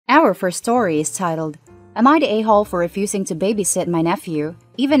Our first story is titled, Am I the a-hole for refusing to babysit my nephew,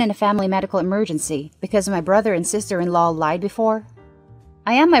 even in a family medical emergency, because my brother and sister-in-law lied before?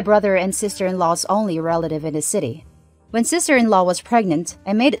 I am my brother and sister-in-law's only relative in the city. When sister-in-law was pregnant,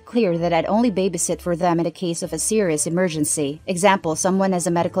 I made it clear that I'd only babysit for them in the case of a serious emergency. Example, someone has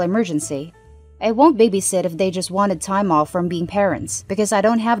a medical emergency. I won't babysit if they just wanted time off from being parents, because I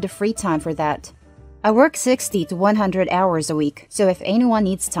don't have the free time for that. I work 60 to 100 hours a week, so if anyone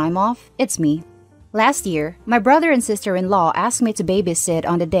needs time off, it's me. Last year, my brother and sister-in-law asked me to babysit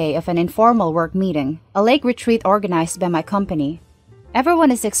on the day of an informal work meeting, a lake retreat organized by my company.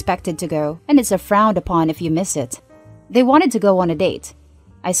 Everyone is expected to go, and it's frowned upon if you miss it. They wanted to go on a date.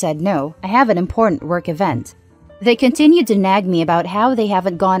 I said no, I have an important work event. They continued to nag me about how they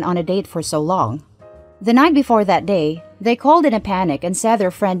haven't gone on a date for so long. The night before that day, they called in a panic and said their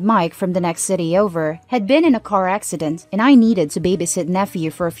friend Mike from the next city over had been in a car accident and I needed to babysit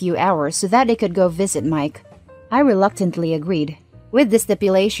Nephew for a few hours so that they could go visit Mike. I reluctantly agreed, with the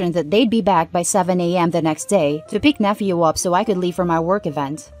stipulation that they'd be back by 7 a.m. the next day to pick Nephew up so I could leave for my work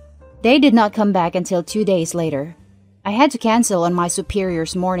event. They did not come back until 2 days later. I had to cancel on my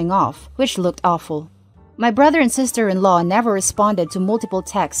superior's morning off, which looked awful. My brother and sister-in-law never responded to multiple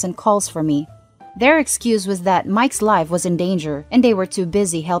texts and calls from me. Their excuse was that Mike's life was in danger and they were too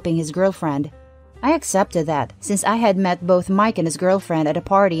busy helping his girlfriend. I accepted that, since I had met both Mike and his girlfriend at a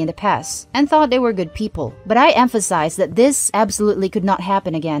party in the past and thought they were good people, but I emphasized that this absolutely could not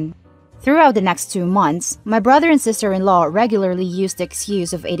happen again. Throughout the next 2 months, my brother and sister-in-law regularly used the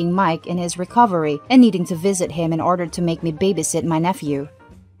excuse of aiding Mike in his recovery and needing to visit him in order to make me babysit my nephew.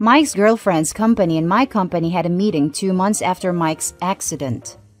 Mike's girlfriend's company and my company had a meeting 2 months after Mike's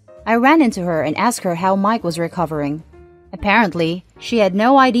accident. I ran into her and asked her how Mike was recovering. Apparently, she had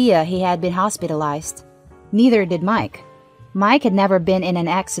no idea he had been hospitalized. Neither did Mike. Mike had never been in an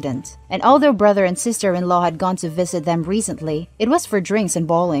accident, and although brother and sister-in-law had gone to visit them recently, it was for drinks and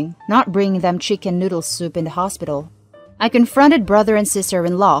bowling, not bringing them chicken noodle soup in the hospital. I confronted brother and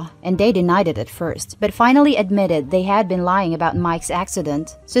sister-in-law, and they denied it at first, but finally admitted they had been lying about Mike's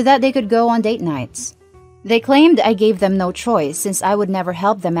accident so that they could go on date nights. They claimed I gave them no choice since I would never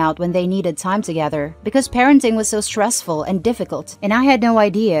help them out when they needed time together because parenting was so stressful and difficult and I had no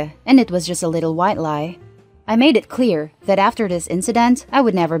idea, and it was just a little white lie. I made it clear that after this incident, I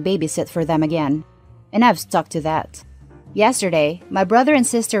would never babysit for them again. And I've stuck to that. Yesterday, my brother and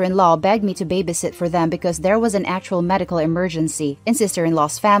sister-in-law begged me to babysit for them because there was an actual medical emergency in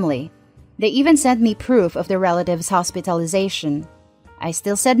sister-in-law's family. They even sent me proof of the relative's hospitalization. I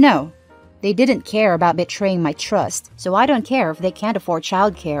still said no. They didn't care about betraying my trust, so I don't care if they can't afford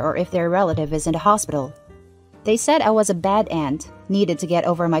childcare or if their relative is in the hospital. They said I was a bad aunt, needed to get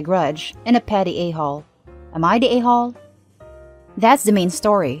over my grudge, and a petty a-hole. Am I the a-hole? That's the main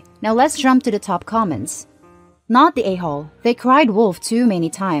story. Now let's jump to the top comments. Not the a-hole. They cried wolf too many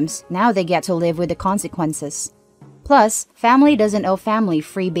times. Now they get to live with the consequences. Plus, family doesn't owe family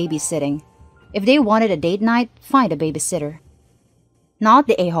free babysitting. If they wanted a date night, find a babysitter. Not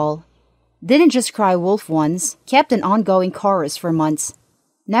the a-hole. Didn't just cry wolf once, kept an ongoing chorus for months.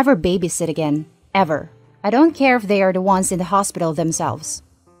 Never babysit again. Ever. I don't care if they are the ones in the hospital themselves.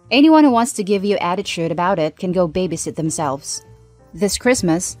 Anyone who wants to give you attitude about it can go babysit themselves. This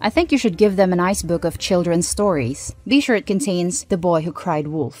Christmas, I think you should give them a nice book of children's stories. Be sure it contains The Boy Who Cried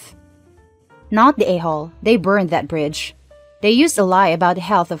Wolf. Not the a-hole. They burned that bridge. They used a lie about the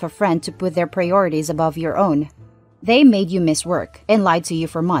health of a friend to put their priorities above your own. They made you miss work and lied to you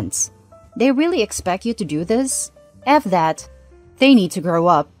for months. They really expect you to do this? F that. They need to grow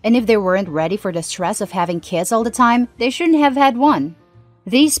up, and if they weren't ready for the stress of having kids all the time, they shouldn't have had one.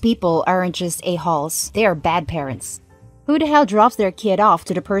 These people aren't just a-holes, they are bad parents. Who the hell drops their kid off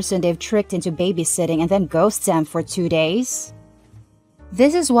to the person they've tricked into babysitting and then ghosts them for 2 days?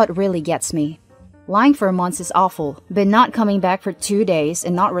 This is what really gets me. Lying for months is awful, but not coming back for 2 days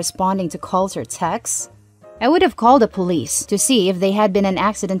and not responding to calls or texts? I would have called the police to see if they had been in an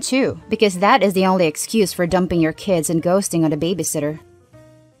accident too, because that is the only excuse for dumping your kids and ghosting on a babysitter.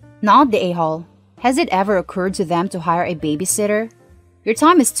 Not the a-hole. Has it ever occurred to them to hire a babysitter? Your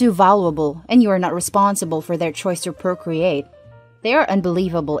time is too valuable, and you are not responsible for their choice to procreate. They are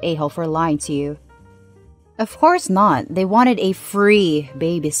unbelievable a-hole for lying to you. Of course not. They wanted a free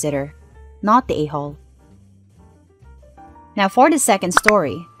babysitter. Not the a-hole. Now for the second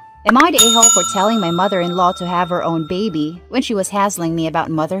story. Am I the a-hole for telling my mother-in-law to have her own baby when she was hassling me about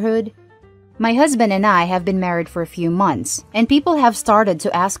motherhood? My husband and I have been married for a few months, and people have started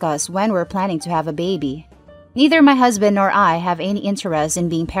to ask us when we're planning to have a baby. Neither my husband nor I have any interest in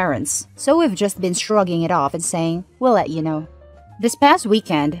being parents, so we've just been shrugging it off and saying, we'll let you know. This past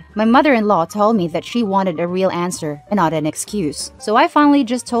weekend, my mother-in-law told me that she wanted a real answer and not an excuse. So I finally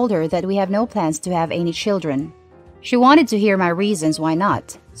just told her that we have no plans to have any children. She wanted to hear my reasons why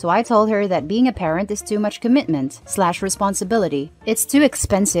not. So I told her that being a parent is too much commitment/responsibility. It's too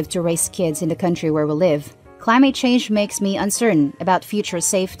expensive to raise kids in the country where we live. Climate change makes me uncertain about future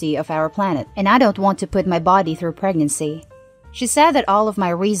safety of our planet, and I don't want to put my body through pregnancy. She said that all of my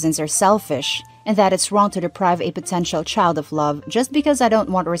reasons are selfish, and that it's wrong to deprive a potential child of love just because I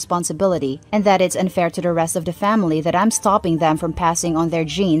don't want responsibility, and that it's unfair to the rest of the family that I'm stopping them from passing on their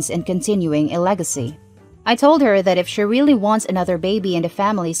genes and continuing a legacy. I told her that if she really wants another baby in the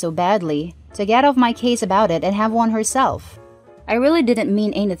family so badly, to get off my case about it and have one herself. I really didn't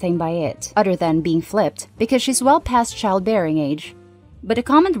mean anything by it, other than being flipped, because she's well past childbearing age. But the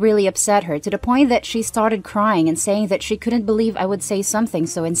comment really upset her to the point that she started crying and saying that she couldn't believe I would say something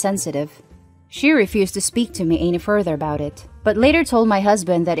so insensitive. She refused to speak to me any further about it, but later told my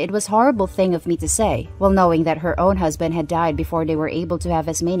husband that it was a horrible thing of me to say, while knowing that her own husband had died before they were able to have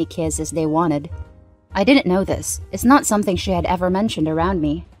as many kids as they wanted. I didn't know this. It's not something she had ever mentioned around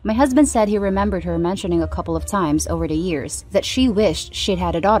me. My husband said he remembered her mentioning a couple of times over the years that she wished she'd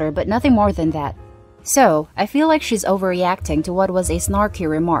had a daughter, but nothing more than that. So, I feel like she's overreacting to what was a snarky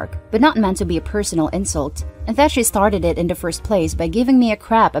remark, but not meant to be a personal insult, and that she started it in the first place by giving me a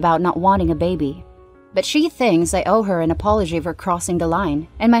crap about not wanting a baby. But she thinks I owe her an apology for crossing the line,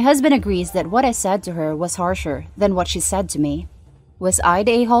 and my husband agrees that what I said to her was harsher than what she said to me. Was I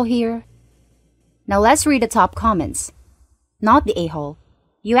the a-hole here? Now let's read the top comments. Not the a-hole.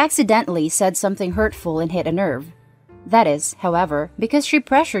 You accidentally said something hurtful and hit a nerve. That is, however, because she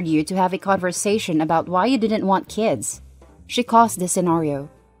pressured you to have a conversation about why you didn't want kids. She caused this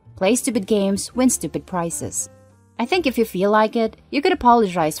scenario. Play stupid games, win stupid prizes. I think if you feel like it, you could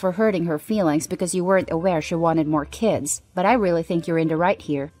apologize for hurting her feelings because you weren't aware she wanted more kids, but I really think you're in the right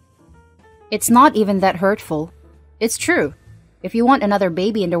here. It's not even that hurtful. It's true. If you want another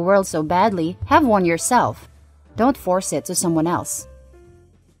baby in the world so badly, have one yourself. Don't force it to someone else.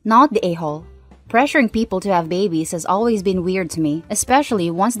 Not the a-hole. Pressuring people to have babies has always been weird to me, especially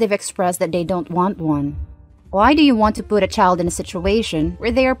once they've expressed that they don't want one. Why do you want to put a child in a situation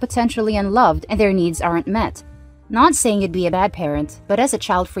where they are potentially unloved and their needs aren't met? Not saying you'd be a bad parent, but as a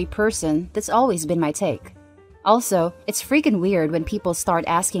child-free person, that's always been my take. Also, it's freaking weird when people start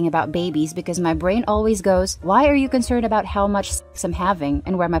asking about babies because my brain always goes, why are you concerned about how much sex I'm having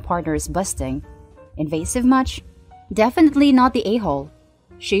and where my partner is busting? Invasive much? Definitely not the a-hole.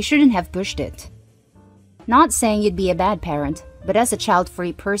 She shouldn't have pushed it. Not saying you'd be a bad parent, but as a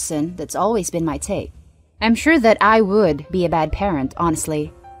child-free person, that's always been my take. I'm sure that I would be a bad parent,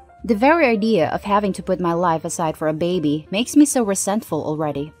 honestly. The very idea of having to put my life aside for a baby makes me so resentful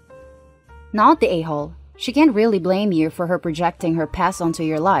already. Not the a-hole. She can't really blame you for her projecting her past onto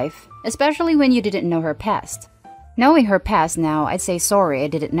your life, especially when you didn't know her past. Knowing her past now, I'd say sorry I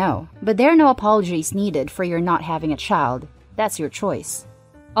didn't know, but there are no apologies needed for your not having a child. That's your choice.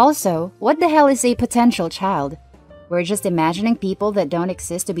 Also, what the hell is a potential child? We're just imagining people that don't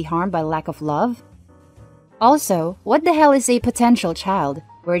exist to be harmed by lack of love? Also, what the hell is a potential child?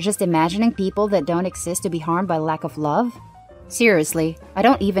 We're just imagining people that don't exist to be harmed by lack of love? Seriously, I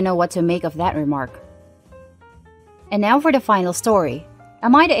don't even know what to make of that remark. And now for the final story.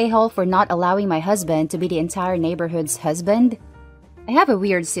 Am I the a-hole for not allowing my husband to be the entire neighborhood's husband? I have a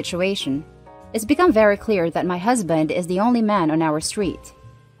weird situation. It's become very clear that my husband is the only man on our street.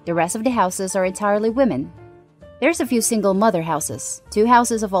 The rest of the houses are entirely women. There's a few single mother houses, 2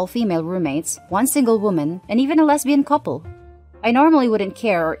 houses of all-female roommates, 1 single woman, and even a lesbian couple. I normally wouldn't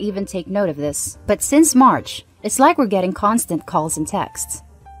care or even take note of this, but since March, it's like we're getting constant calls and texts.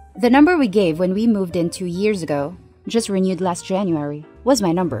 The number we gave when we moved in 2 years ago, just renewed last January, was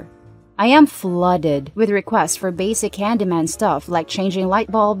my number. I am flooded with requests for basic handyman stuff like changing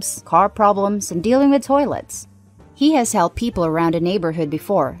light bulbs, car problems, and dealing with toilets. He has helped people around the neighborhood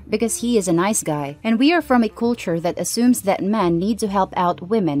before because he is a nice guy, and we are from a culture that assumes that men need to help out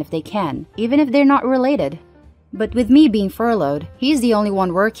women if they can, even if they're not related. But with me being furloughed, he's the only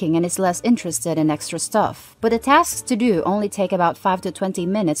one working and is less interested in extra stuff. But the tasks to do only take about 5 to 20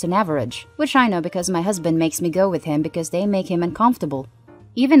 minutes on average, which I know because my husband makes me go with him because they make him uncomfortable.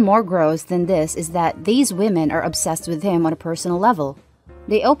 Even more gross than this is that these women are obsessed with him on a personal level.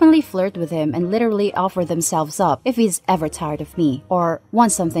 They openly flirt with him and literally offer themselves up if he's ever tired of me or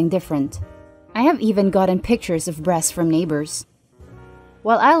wants something different. I have even gotten pictures of breasts from neighbors.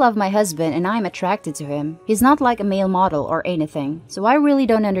 While I love my husband and I'm attracted to him, he's not like a male model or anything, so I really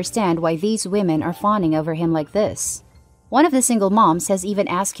don't understand why these women are fawning over him like this. One of the single moms has even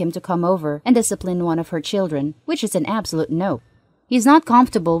asked him to come over and discipline one of her children, which is an absolute no. He's not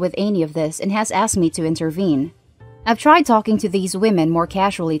comfortable with any of this and has asked me to intervene. I've tried talking to these women more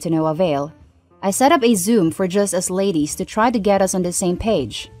casually to no avail. I set up a Zoom for just us ladies to try to get us on the same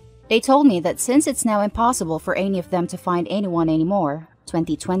page. They told me that since it's now impossible for any of them to find anyone anymore,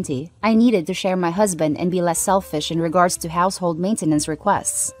 2020, I needed to share my husband and be less selfish in regards to household maintenance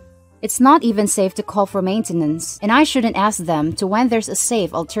requests. It's not even safe to call for maintenance, and I shouldn't ask them to when there's a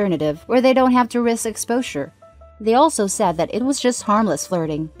safe alternative where they don't have to risk exposure. They also said that it was just harmless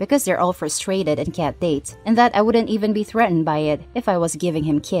flirting because they're all frustrated and can't date, and that I wouldn't even be threatened by it if I was giving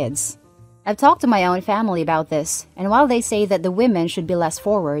him kids. I've talked to my own family about this, and while they say that the women should be less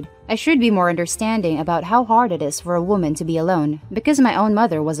forward, I should be more understanding about how hard it is for a woman to be alone, because my own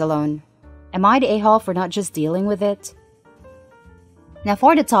mother was alone. Am I the a-hole for not just dealing with it? Now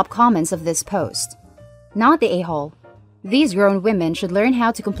for the top comments of this post. Not the a-hole. These grown women should learn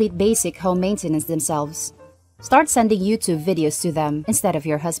how to complete basic home maintenance themselves. Start sending YouTube videos to them instead of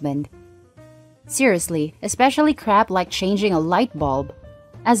your husband. Seriously, especially crap like changing a light bulb.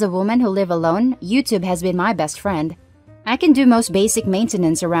 As a woman who live alone, YouTube has been my best friend. I can do most basic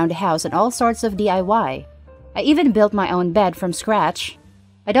maintenance around the house and all sorts of DIY. I even built my own bed from scratch.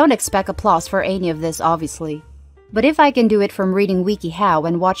 I don't expect applause for any of this, obviously. But if I can do it from reading WikiHow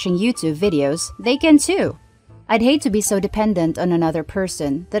and watching YouTube videos, they can too. I'd hate to be so dependent on another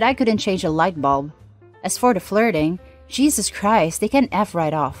person that I couldn't change a light bulb. As for the flirting, Jesus Christ, they can F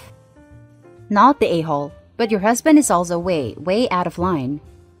right off. Not the a-hole, but your husband is also way out of line.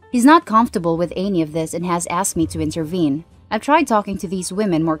 He's not comfortable with any of this and has asked me to intervene. I've tried talking to these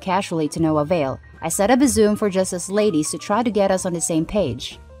women more casually to no avail. I set up a Zoom for just us ladies to try to get us on the same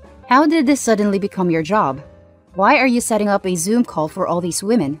page. How did this suddenly become your job? Why are you setting up a Zoom call for all these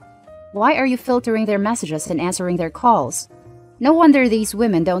women? Why are you filtering their messages and answering their calls? No wonder these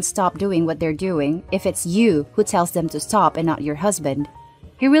women don't stop doing what they're doing if it's you who tells them to stop and not your husband.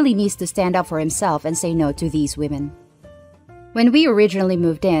 He really needs to stand up for himself and say no to these women. When we originally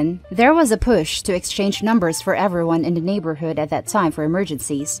moved in, there was a push to exchange numbers for everyone in the neighborhood at that time for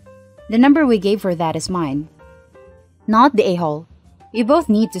emergencies. The number we gave for that is mine. Not the a-hole. You both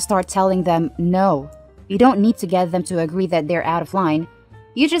need to start telling them no. You don't need to get them to agree that they're out of line.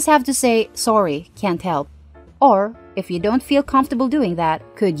 You just have to say, sorry, can't help. Or, if you don't feel comfortable doing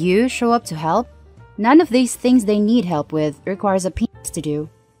that, could you show up to help? None of these things they need help with requires a penis to do.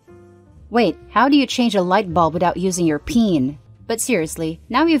 Wait, how do you change a light bulb without using your peen? But seriously,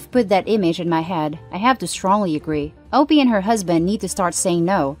 now you've put that image in my head, I have to strongly agree. Opie and her husband need to start saying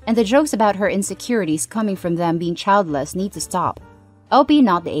no, and the jokes about her insecurities coming from them being childless need to stop. Opie,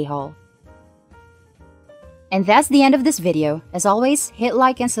 not the a-hole. And that's the end of this video. As always, hit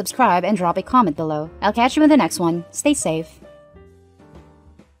like and subscribe and drop a comment below. I'll catch you in the next one. Stay safe.